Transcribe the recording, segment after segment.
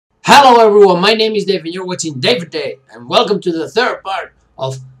Hello everyone, my name is Dave and you're watching David Day, and welcome to the third part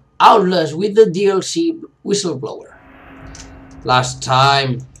of Outlast with the DLC Whistleblower. Last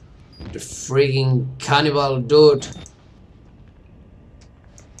time, the freaking Cannibal dude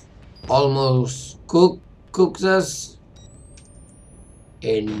almost cooked us,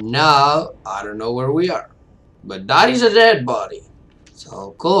 and now I don't know where we are, but that is a dead body,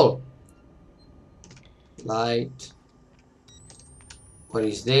 so cool. Light, what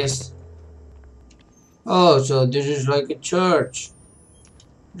is this? Oh, so this is like a church.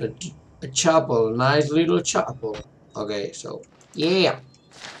 A chapel, nice little chapel. Okay, so yeah.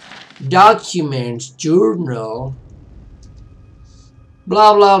 Documents, journal,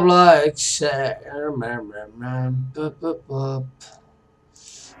 blah blah blah, etc.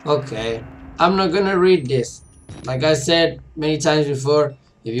 Okay, I'm not gonna read this. Like I said many times before,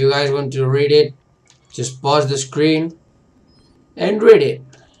 if you guys want to read it, just pause the screen and read it.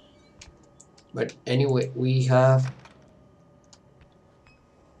 But anyway, we have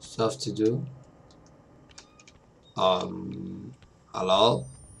stuff to do. Hello?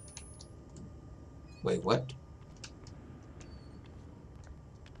 Wait, what?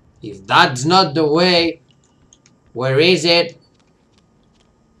 If that's not the way, where is it?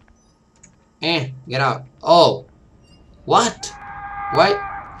 Get out. Oh, what? Why?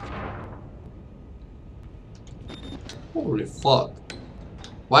 Holy fuck.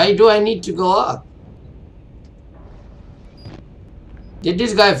 Why do I need to go up? Did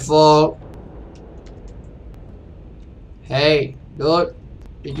this guy fall? Hey, dude,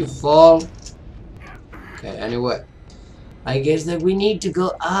 did you fall? Okay, anyway. I guess that we need to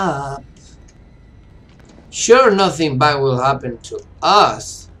go up. Sure, nothing bad will happen to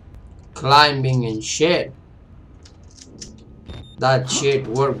us. Climbing and shit. That shit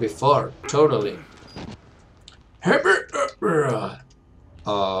worked before, totally.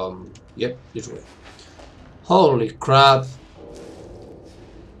 Yep, this way. Holy crap.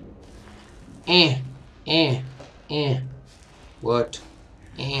 What?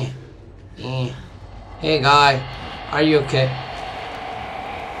 Hey guy, are you okay?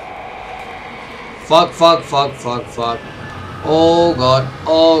 Fuck. Oh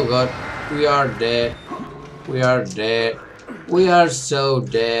god, we are dead. We are dead. We are so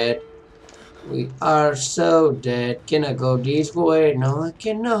dead. We are so dead. Can I go this way? No, I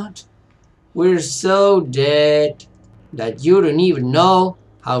cannot. We're so dead that you don't even know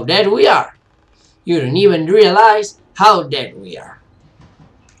how dead we are. You don't even realize how dead we are.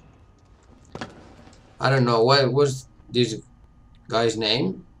 I don't know what was this guy's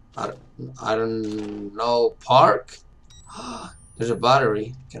name. I don't know. Park. There's a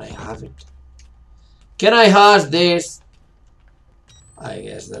battery. Can I have it? Can I have this? I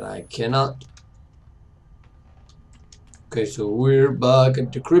guess that I cannot. Okay, so we're back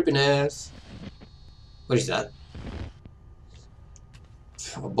at the creepiness. What is that?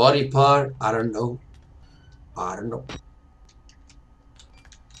 A body part? I don't know. I don't know.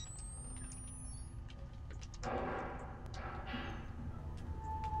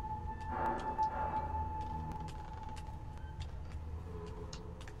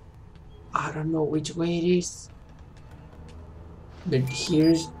 I don't know which way it is. But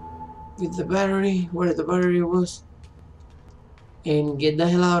here's with the battery, where the battery was. And get the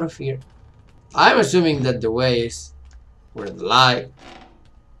hell out of here. I'm assuming that the way is where the light.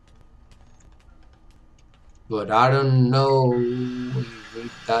 But I don't know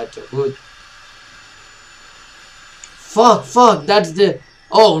if that's good. Fuck, that's the...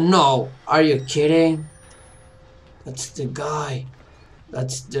 Oh no, are you kidding? That's the guy.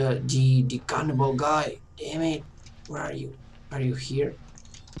 That's the cannibal guy. Damn it. Where are you? Are you here?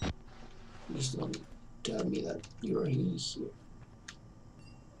 Please don't tell me that you're here.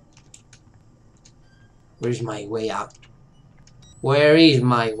 Where's my way out? Where is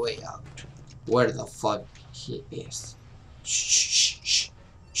my way out? Where the fuck he is? Shh.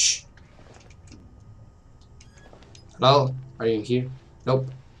 Hello? Are you here?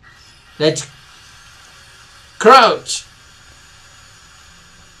 Nope. Let's crouch!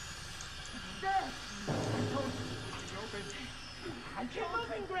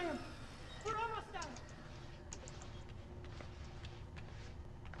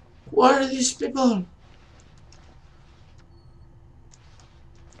 What are these people?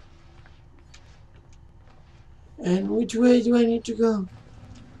 And which way do I need to go?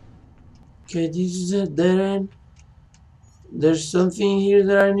 Okay, this is a dead end. There's something here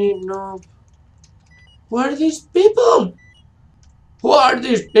that I need to know. What are these people? Who are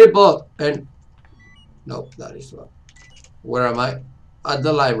these people? And nope, that is not. Where am I? At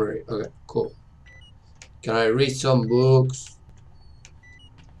the library. Okay, cool. Can I read some books?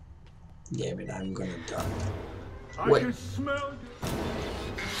 Damn it, I'm gonna die. I Wait. can smell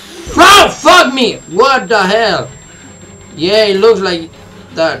Oh, fuck me! What the hell? Yeah, it looks like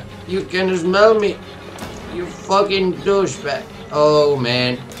that. You can smell me. You fucking douchebag. Oh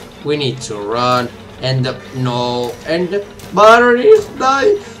man, we need to run. And the battery is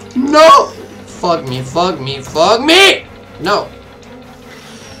dying. No! Fuck me, fuck me, fuck me! No!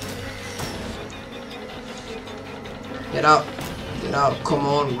 Get out. Get out. Come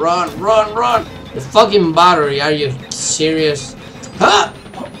on, run, run, run! The fucking battery, are you serious? Huh?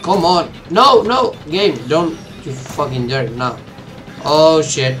 Come on. No, no! Game, don't you fucking dare now. Oh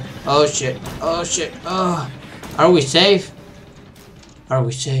shit. Oh shit. Oh shit. Oh. Are we safe? Are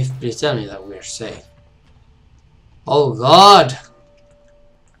we safe? Please tell me that we're safe. Oh god!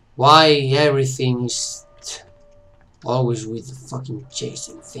 Why everything is always with the fucking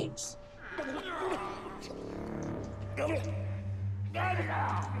chasing things?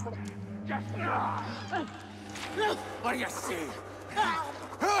 What do you see?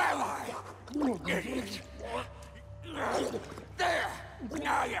 Who am I? Idiot. There!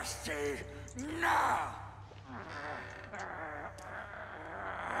 Now you see! Now!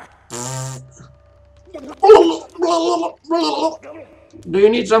 Do you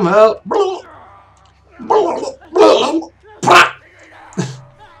need some help?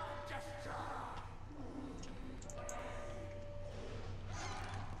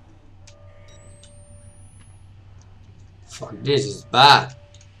 Fuck, this is bad.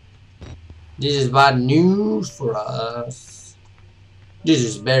 This is bad news for us. This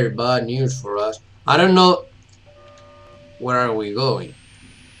is very bad news for us. I don't know. Where are we going?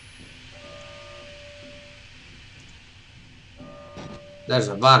 There's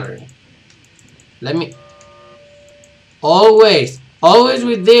a battery. Let me... Always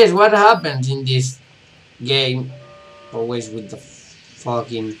with this. What happens in this game? Always with the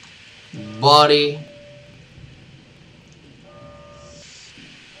fucking body.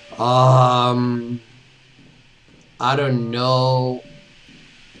 I don't know.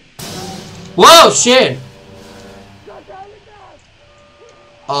 Whoa, shit!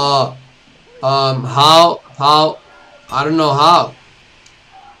 How? I don't know how.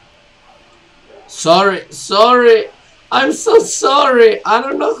 Sorry. I'm so sorry. I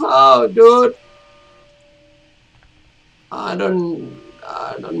don't know how, dude. I don't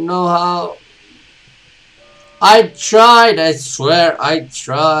know how. I tried, I swear, I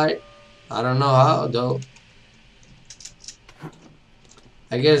tried. I don't know how, though.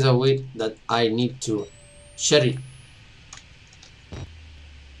 I guess that I need to shut it.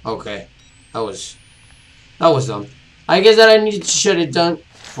 Okay, that was dumb. I guess that I need to shut it down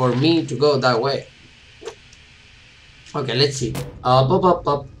for me to go that way. Okay, let's see.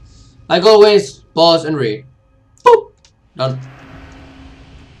 Pop. Like always, pause and read. Boop. Done.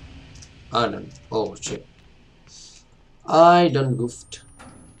 Done. Oh shit. I done goofed.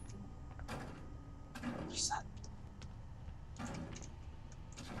 What is that?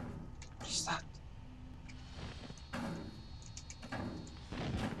 What is that?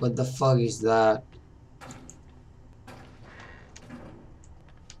 What the fuck is that?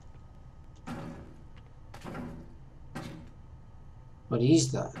 What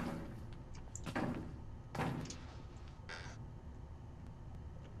is that?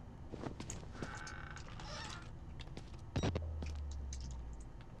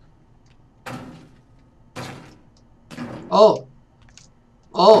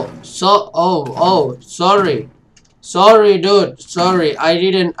 Sorry dude, sorry, I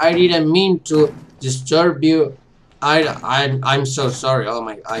didn't mean to disturb you. I'm so sorry. Oh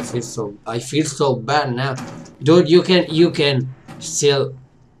my, I feel so bad now. Dude, you can still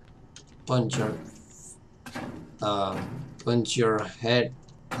punch your head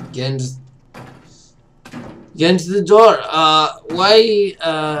against the door. Why?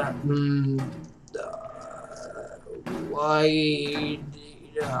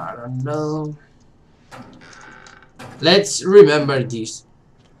 I don't know. Let's remember this.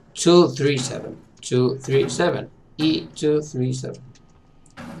 237. E237.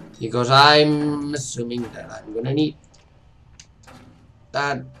 Because I'm assuming that I'm gonna need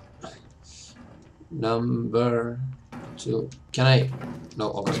that number 2. Can I?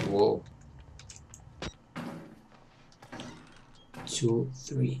 No. Okay. Whoa.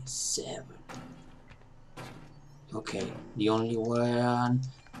 237. Okay, the only one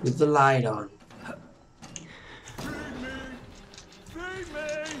with the light on.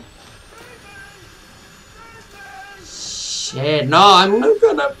 Shit, no, I'm not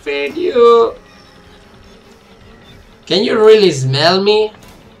gonna feed you. Can you really smell me?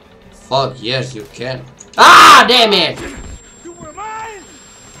 Fuck, yes, you can. Ah, damn it! You were mine!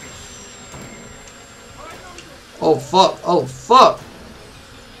 Oh fuck, oh fuck!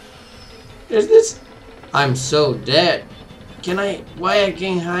 Is this? I'm so dead. Can I? Why I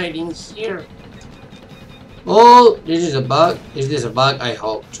can't hide in here? Oh, this is a bug. Is this a bug? I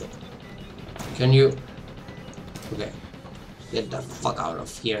hope so. Can you? Okay. Get the fuck out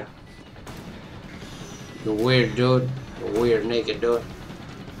of here. You weird dude. You weird naked dude.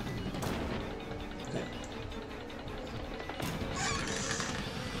 Okay.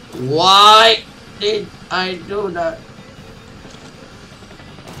 Why did I do that?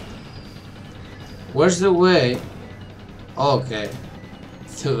 Where's the way? Okay.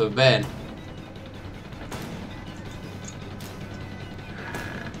 To the bed.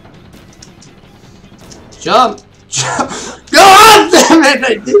 Jump! Jump! God damn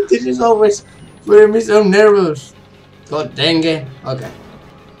it! This is always making me so nervous. God dang it. Okay.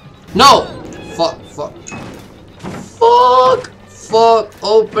 No! Fuck, fuck. Fuck! Fuck!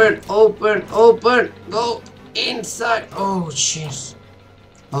 Open, open, open! Go inside! Oh, jeez.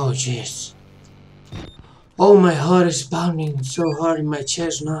 Oh, jeez. Oh, my heart is pounding so hard in my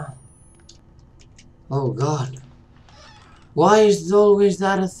chest now. Oh, God. Why is always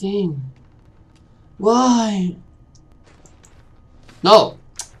that a thing? Why? No!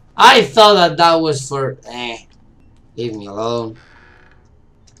 I thought that that was for... Leave me alone.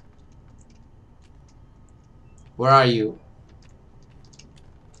 Where are you?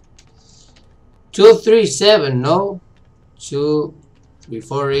 237, no? 2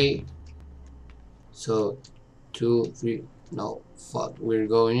 before E. So 2, 3. No, fuck. We're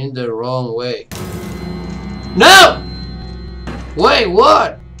going in the wrong way. No! Wait,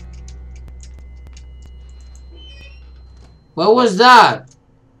 what? What was that?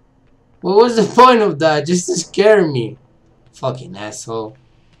 What was the point of that? Just to scare me. Fucking asshole.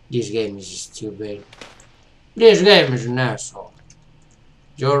 This game is stupid. This game is an asshole.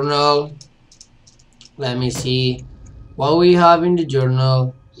 Journal. Let me see what we have in the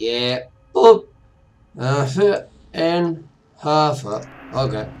journal. Yeah. Boop. And half.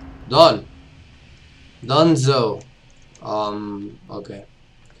 Okay. Done. Donezo. Okay.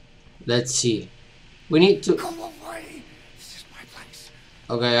 Let's see. We need to. Go away. This is my place.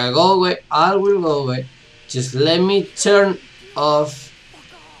 Okay, I go away. I will go away. Just let me turn off.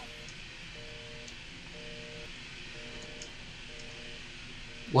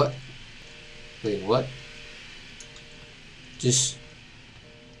 What? Wait, what? Just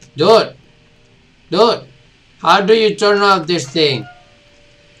do it. Do it. How do you turn off this thing?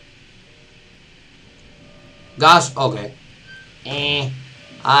 Gas. Okay.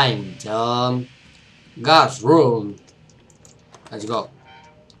 I'm dumb. Gas room. Let's go.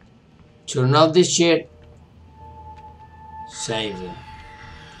 Turn off this shit. Save it.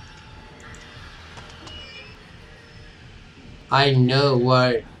 I know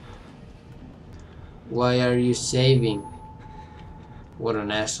why. Why are you saving? What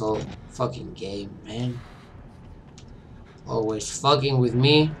an asshole. Fucking game, man. Always fucking with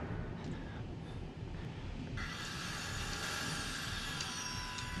me.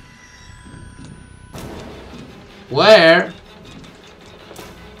 Where?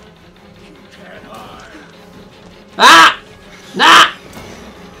 Ah! Nah!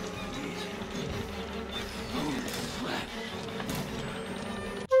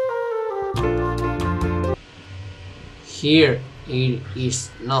 Here it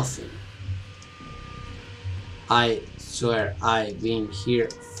is nothing. I swear I've been here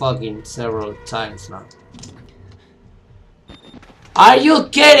fucking several times now. Are you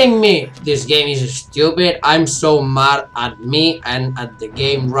kidding me? This game is stupid. I'm so mad at me and at the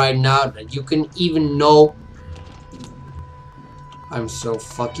game right now that you can even know. I'm so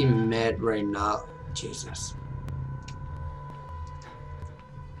fucking mad right now. Jesus.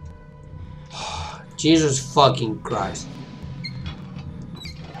 Jesus fucking Christ.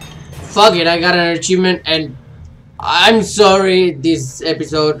 Fuck it, I got an achievement and I'm sorry this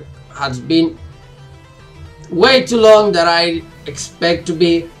episode has been way too long that I expect to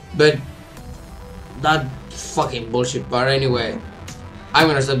be, but that fucking bullshit part anyway. I'm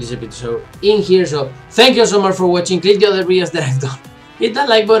gonna stop this episode in here, so thank you so much for watching. Click the other videos that I've done. Hit that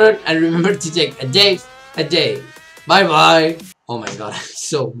like button and remember to take a day. Bye bye. Oh my god, I'm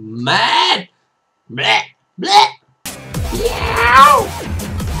so mad. Bleh, bleh. Meow.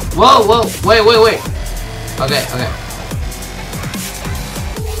 Whoa, whoa, wait. Okay.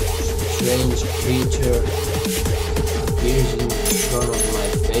 Strange creature appears in front of my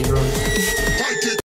bedroom.